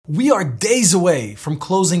We are days away from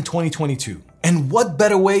closing 2022, and what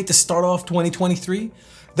better way to start off 2023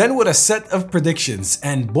 than with a set of predictions.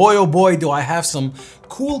 And boy oh boy do I have some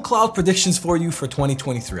cool cloud predictions for you for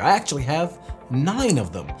 2023. I actually have 9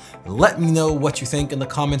 of them. Let me know what you think in the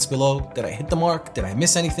comments below. Did I hit the mark? Did I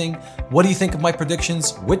miss anything? What do you think of my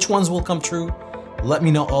predictions? Which ones will come true? Let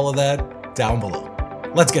me know all of that down below.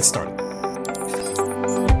 Let's get started.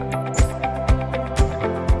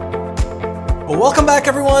 Well, welcome back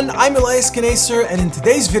everyone, I'm Elias Kanaser, and in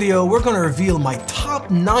today's video we're going to reveal my top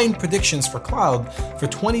 9 predictions for cloud for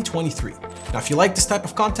 2023. Now if you like this type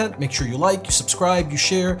of content, make sure you like, you subscribe, you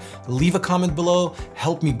share, leave a comment below,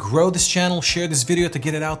 help me grow this channel, share this video to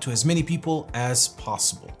get it out to as many people as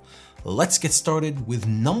possible. Let's get started with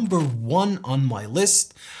number 1 on my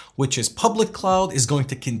list, which is public cloud is going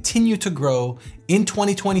to continue to grow in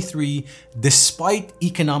 2023 despite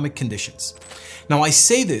economic conditions. Now I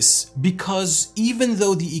say this because even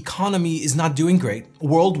though the economy is not doing great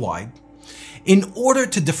worldwide, in order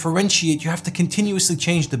to differentiate, you have to continuously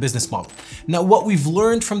change the business model. Now, what we've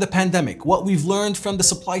learned from the pandemic, what we've learned from the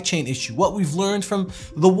supply chain issue, what we've learned from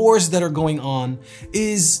the wars that are going on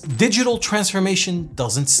is digital transformation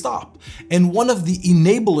doesn't stop. And one of the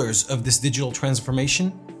enablers of this digital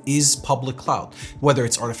transformation is public cloud. Whether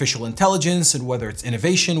it's artificial intelligence and whether it's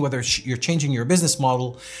innovation, whether you're changing your business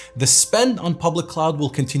model, the spend on public cloud will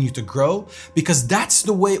continue to grow because that's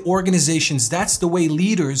the way organizations, that's the way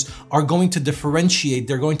leaders are going to differentiate.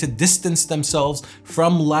 They're going to distance themselves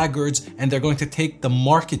from laggards and they're going to take the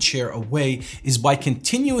market share away is by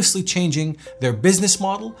continuously changing their business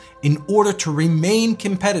model in order to remain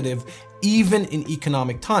competitive even in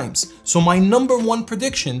economic times. So my number 1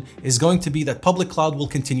 prediction is going to be that public cloud will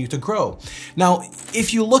continue to grow. Now,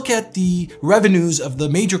 if you look at the revenues of the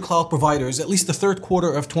major cloud providers, at least the third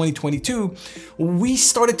quarter of 2022, we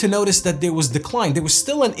started to notice that there was decline. There was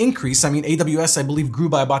still an increase. I mean, AWS, I believe, grew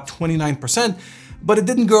by about 29%, but it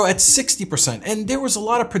didn't grow at 60%. And there was a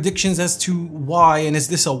lot of predictions as to why, and is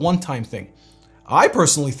this a one-time thing? I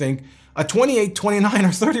personally think a 28, 29, or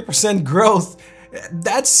 30% growth,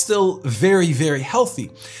 that's still very, very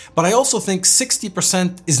healthy. But I also think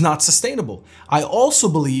 60% is not sustainable. I also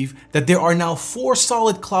believe that there are now 4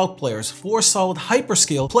 solid cloud players, 4 solid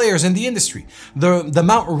hyperscale players in the industry. The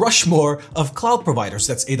Mount Rushmore of cloud providers.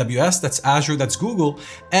 That's AWS, that's Azure, that's Google,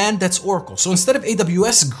 and that's Oracle. So instead of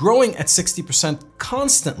AWS growing at 60%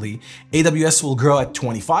 constantly, AWS will grow at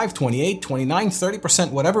 25, 28, 29,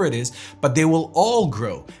 30%, whatever it is, but they will all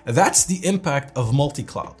grow. That's the impact of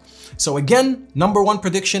multi-cloud. So again, number 1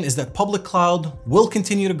 prediction is that public cloud will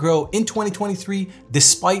continue to grow in 2023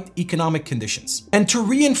 despite economic conditions. And to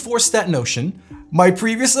reinforce that notion, my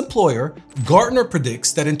previous employer, Gartner,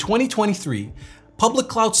 predicts that in 2023, public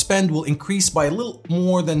cloud spend will increase by a little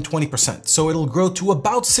more than 20%. So it'll grow to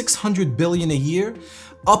about $600 billion a year,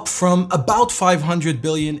 up from about $500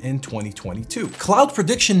 billion in 2022. Cloud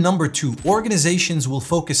prediction number 2, organizations will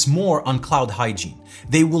focus more on cloud hygiene.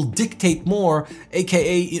 They will dictate more,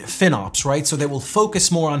 aka FinOps, right? So they will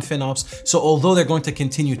focus more on FinOps. So although they're going to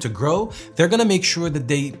continue to grow, they're going to make sure that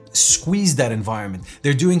they squeeze that environment.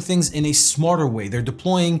 They're doing things in a smarter way. They're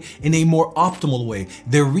deploying in a more optimal way.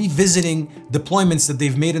 They're revisiting deployments that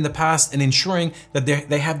they've made in the past and ensuring that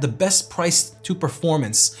they have the best price to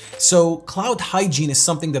performance. So cloud hygiene is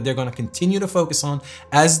something that they're going to continue to focus on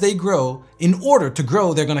as they grow. In order to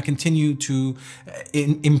grow, they're going to continue to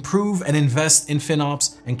improve and invest in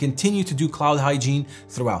FinOps and continue to do cloud hygiene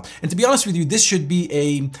throughout. And to be honest with you, this should be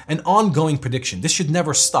an ongoing prediction. This should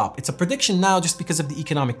never stop. It's a prediction now just because of the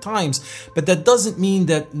economic times, but that doesn't mean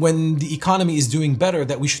that when the economy is doing better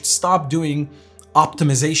that we should stop doing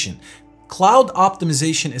optimization. Cloud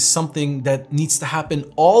optimization is something that needs to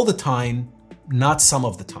happen all the time, not some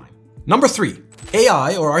of the time. Number 3,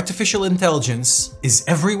 AI or artificial intelligence is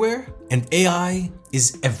everywhere and AI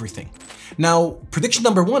is everything. Now, prediction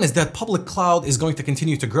number 1 is that public cloud is going to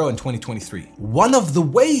continue to grow in 2023. One of the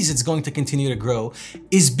ways it's going to continue to grow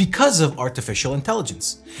is because of artificial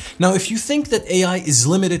intelligence. Now, if you think that AI is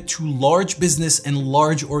limited to large business and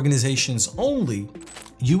large organizations only,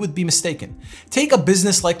 you would be mistaken. Take a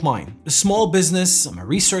business like mine, a small business, I'm a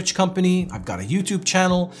research company, I've got a YouTube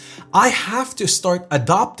channel. I have to start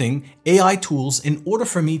adopting AI tools in order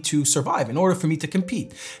for me to survive, in order for me to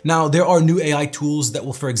compete. Now, there are new AI tools that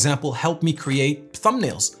will, for example, help me create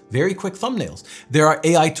thumbnails, very quick thumbnails. There are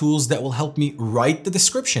AI tools that will help me write the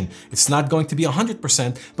description. It's not going to be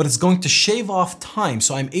 100%, but it's going to shave off time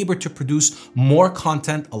so I'm able to produce more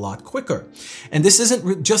content a lot quicker. And this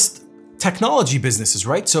isn't just technology businesses,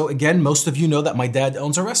 right? So again, most of you know that my dad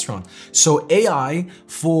owns a restaurant. So AI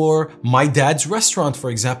for my dad's restaurant,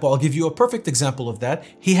 for example, I'll give you a perfect example of that.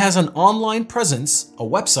 He has an online presence, a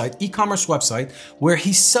website, e-commerce website, where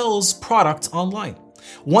he sells products online.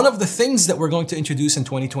 One of the things that we're going to introduce in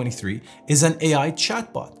 2023 is an AI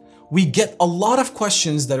chatbot. We get a lot of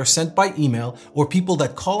questions that are sent by email or people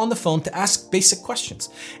that call on the phone to ask basic questions.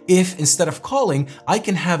 If instead of calling, I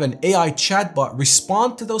can have an AI chatbot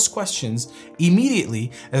respond to those questions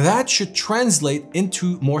immediately, that should translate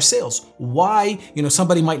into more sales. Why?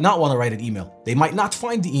 Somebody might not want to write an email. They might not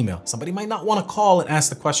find the email. Somebody might not want to call and ask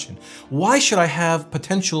the question. Why should I have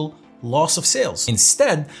potential loss of sales?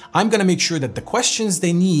 Instead, I'm going to make sure that the questions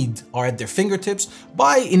they need are at their fingertips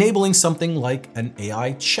by enabling something like an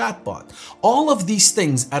AI chatbot. All of these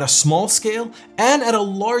things at a small scale and at a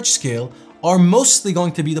large scale are mostly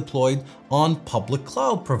going to be deployed on public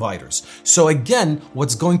cloud providers. So again,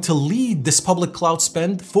 what's going to lead this public cloud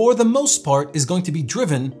spend for the most part is going to be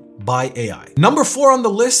driven by AI. Number 4 on the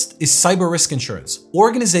list is cyber risk insurance.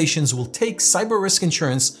 Organizations will take cyber risk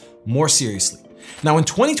insurance more seriously. Now, in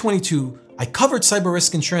 2022, I covered cyber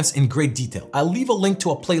risk insurance in great detail. I'll leave a link to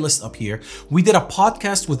a playlist up here. We did a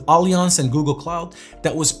podcast with Allianz and Google Cloud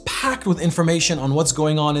that was packed with information on what's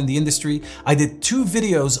going on in the industry. I did 2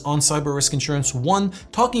 videos on cyber risk insurance. 1,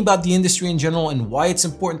 talking about the industry in general and why it's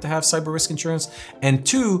important to have cyber risk insurance. And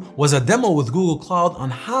 2 was a demo with Google Cloud on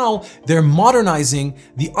how they're modernizing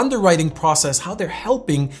the underwriting process, how they're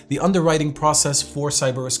helping the underwriting process for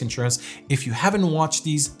cyber risk insurance. If you haven't watched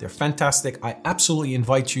these, they're fantastic. I absolutely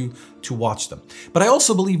invite you to watch them. But I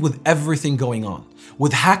also believe with everything going on,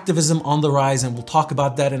 with hacktivism on the rise, and we'll talk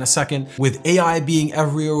about that in a second, with AI being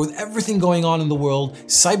everywhere, with everything going on in the world,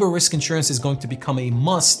 cyber risk insurance is going to become a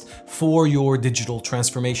must for your digital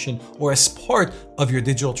transformation or as part of your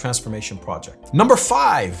digital transformation project. Number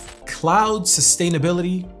 5, cloud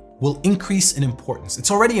sustainability will increase in importance.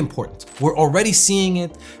 It's already important. We're already seeing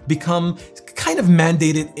it become kind of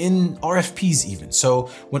mandated in RFPs even.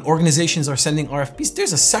 So when organizations are sending RFPs,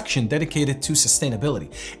 there's a section dedicated to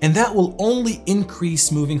sustainability. And that will only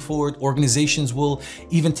increase moving forward. Organizations will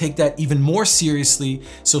even take that even more seriously.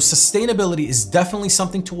 So sustainability is definitely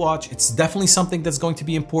something to watch. It's definitely something that's going to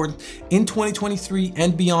be important in 2023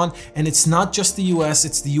 and beyond. And it's not just the US,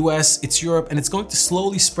 it's Europe, and it's going to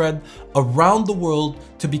slowly spread around the world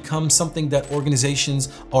to become something that organizations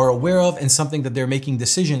are aware of and something that they're making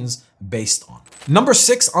decisions based on. Number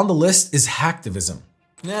 6 on the list is hacktivism.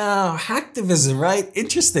 Now, hacktivism, right?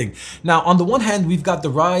 Interesting. Now, on the one hand, we've got the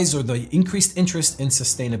rise or the increased interest in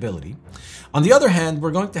sustainability. On the other hand,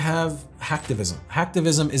 we're going to have hacktivism.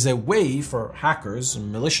 Hacktivism is a way for hackers,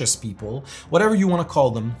 malicious people, whatever you want to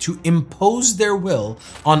call them, to impose their will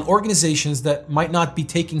on organizations that might not be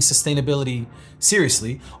taking sustainability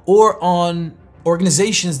seriously, or on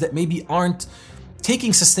organizations that maybe aren't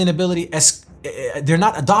taking sustainability they're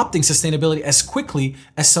not adopting sustainability as quickly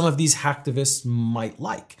as some of these hacktivists might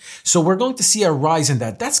like. So we're going to see a rise in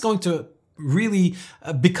that. That's going to really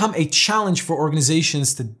become a challenge for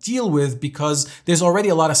organizations to deal with because there's already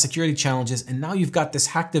a lot of security challenges. And now you've got this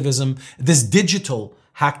hacktivism, this digital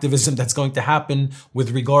hacktivism that's going to happen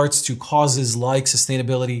with regards to causes like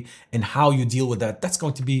sustainability and how you deal with that. That's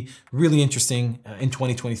going to be really interesting in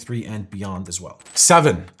 2023 and beyond as well.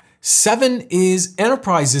 7 is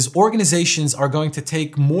enterprises, organizations are going to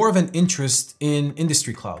take more of an interest in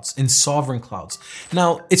industry clouds, in sovereign clouds.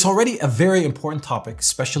 Now, it's already a very important topic,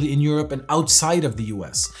 especially in Europe and outside of the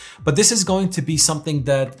US. But this is going to be something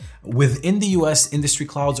that within the US, industry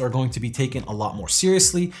clouds are going to be taken a lot more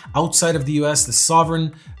seriously. Outside of the US, the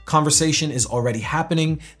sovereign conversation is already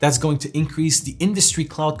happening. That's going to increase. The industry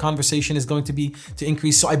cloud conversation is going to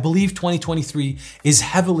increase. So I believe 2023 is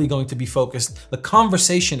heavily going to be focused. The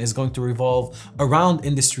conversation is going to revolve around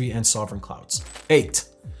industry and sovereign clouds. 8,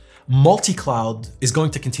 multi-cloud is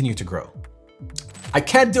going to continue to grow. I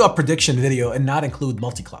can't do a prediction video and not include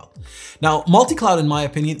multi-cloud. Now, multi-cloud, in my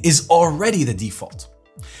opinion, is already the default.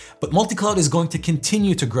 But multi-cloud is going to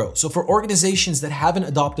continue to grow. So for organizations that haven't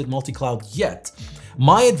adopted multi-cloud yet,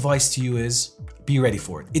 my advice to you is be ready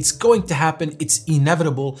for it. It's going to happen. It's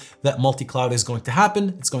inevitable that multi-cloud is going to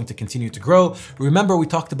happen. It's going to continue to grow. Remember, we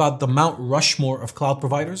talked about the Mount Rushmore of cloud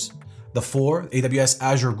providers, the 4, AWS,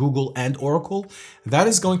 Azure, Google, and Oracle. That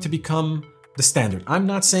is going to become the standard. I'm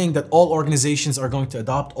not saying that all organizations are going to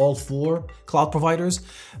adopt all 4 cloud providers,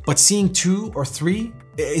 but seeing 2 or 3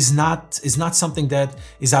 is not something that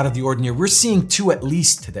is out of the ordinary. We're seeing 2 at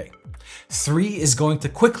least today. 3 is going to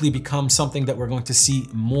quickly become something that we're going to see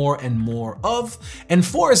more and more of. And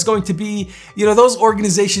 4 is going to be, those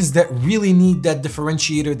organizations that really need that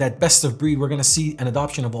differentiator, that best of breed. We're going to see an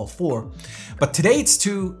adoption of all 4. But today it's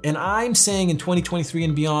 2, and I'm saying in 2023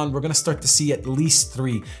 and beyond, we're going to start to see at least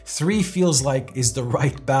 3. 3 feels like is the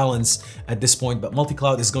right balance at this point, but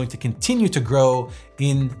multi-cloud is going to continue to grow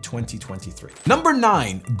in 2023. Number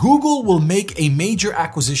 9, Google will make a major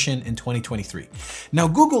acquisition in 2023. Now,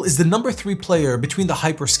 Google is the number 3 player between the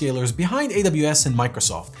hyperscalers behind AWS and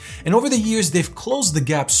Microsoft. And over the years, they've closed the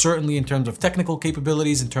gap, certainly in terms of technical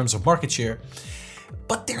capabilities, in terms of market share.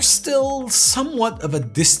 But they're still somewhat of a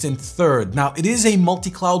distant third. Now, it is a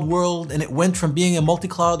multi-cloud world, and it went from being a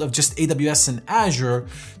multi-cloud of just AWS and Azure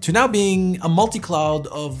to now being a multi-cloud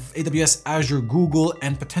of AWS, Azure, Google,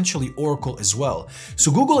 and potentially Oracle as well.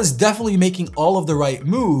 So Google is definitely making all of the right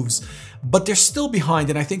moves, but they're still behind.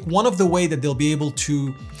 And I think one of the ways that they'll be able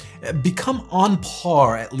to become on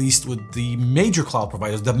par, at least with the major cloud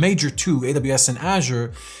providers, the major 2, AWS and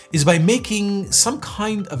Azure, is by making some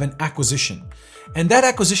kind of an acquisition. And that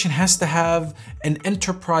acquisition has to have an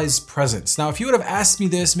enterprise presence. Now, if you would have asked me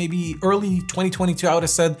this maybe early 2022, I would have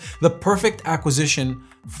said the perfect acquisition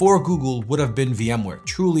for Google would have been VMware.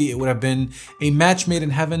 Truly, it would have been a match made in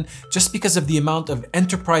heaven just because of the amount of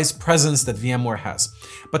enterprise presence that VMware has.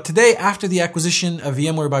 But today, after the acquisition of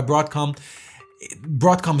VMware by Broadcom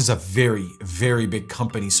is a very, very big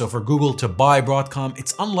company. So for Google to buy Broadcom,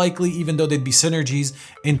 it's unlikely, even though there'd be synergies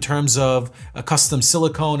in terms of a custom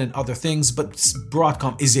silicon and other things, but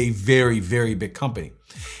Broadcom is a very, very big company.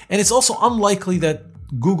 And it's also unlikely that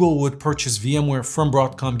Google would purchase VMware from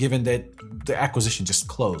Broadcom, given that the acquisition just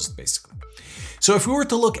closed, basically. So if we were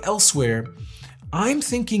to look elsewhere, I'm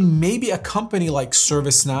thinking maybe a company like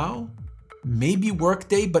ServiceNow, maybe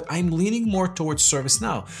Workday, but I'm leaning more towards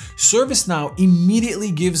ServiceNow. ServiceNow immediately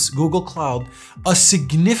gives Google Cloud a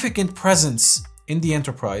significant presence in the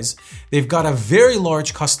enterprise. They've got a very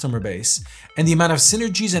large customer base, and the amount of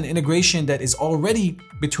synergies and integration that is already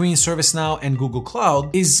between ServiceNow and Google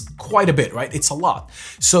Cloud is quite a bit, right? It's a lot.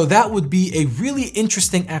 So that would be a really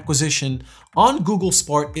interesting acquisition on Google's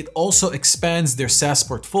part. It also expands their SaaS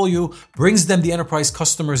portfolio, brings them the enterprise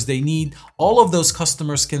customers they need. All of those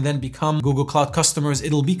customers can then become Google Cloud customers.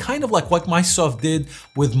 It'll be kind of like what Microsoft did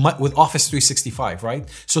with Office 365, right?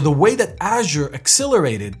 So the way that Azure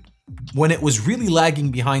accelerated when it was really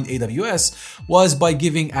lagging behind AWS was by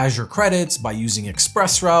giving Azure credits, by using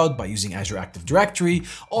ExpressRoute, by using Azure Active Directory.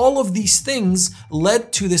 All of these things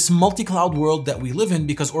led to this multi-cloud world that we live in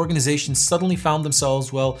because organizations suddenly found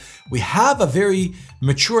themselves, well, we have a very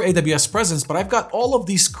mature AWS presence, but I've got all of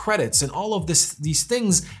these credits and all of these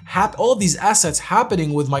things, all of these assets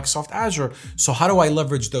happening with Microsoft Azure. So how do I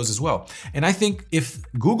leverage those as well? And I think if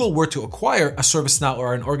Google were to acquire a ServiceNow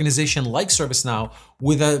or an organization like ServiceNow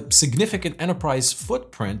with a significant enterprise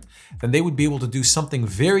footprint, then they would be able to do something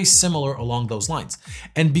very similar along those lines.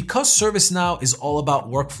 And because ServiceNow is all about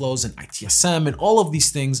workflows and ITSM and all of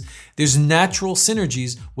these things, there's natural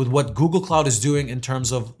synergies with what Google Cloud is doing in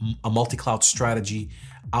terms of a multi-cloud strategy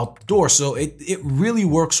outdoor. So it really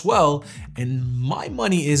works well. And my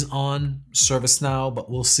money is on ServiceNow, but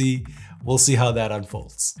we'll see how that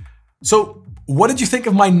unfolds. So what did you think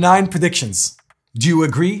of my 9 predictions? Do you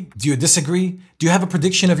agree? Do you disagree? Do you have a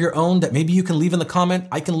prediction of your own that maybe you can leave in the comment?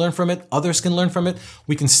 I can learn from it. Others can learn from it.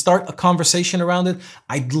 We can start a conversation around it.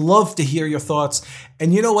 I'd love to hear your thoughts.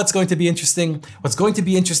 And you know what's going to be interesting? What's going to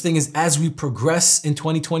be interesting is as we progress in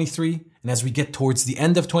 2023 and as we get towards the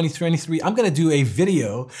end of 2023, I'm going to do a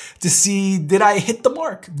video to see, did I hit the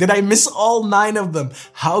mark? Did I miss all 9 of them?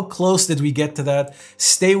 How close did we get to that?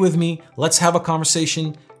 Stay with me. Let's have a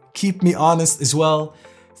conversation. Keep me honest as well.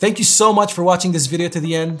 Thank you so much for watching this video to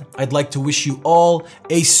the end. I'd like to wish you all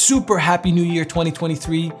a super happy new year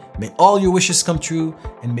 2023. May all your wishes come true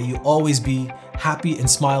and may you always be happy and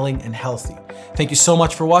smiling and healthy. Thank you so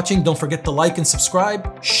much for watching. Don't forget to like and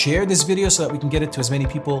subscribe. Share this video so that we can get it to as many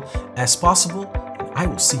people as possible. And I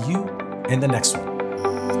will see you in the next one.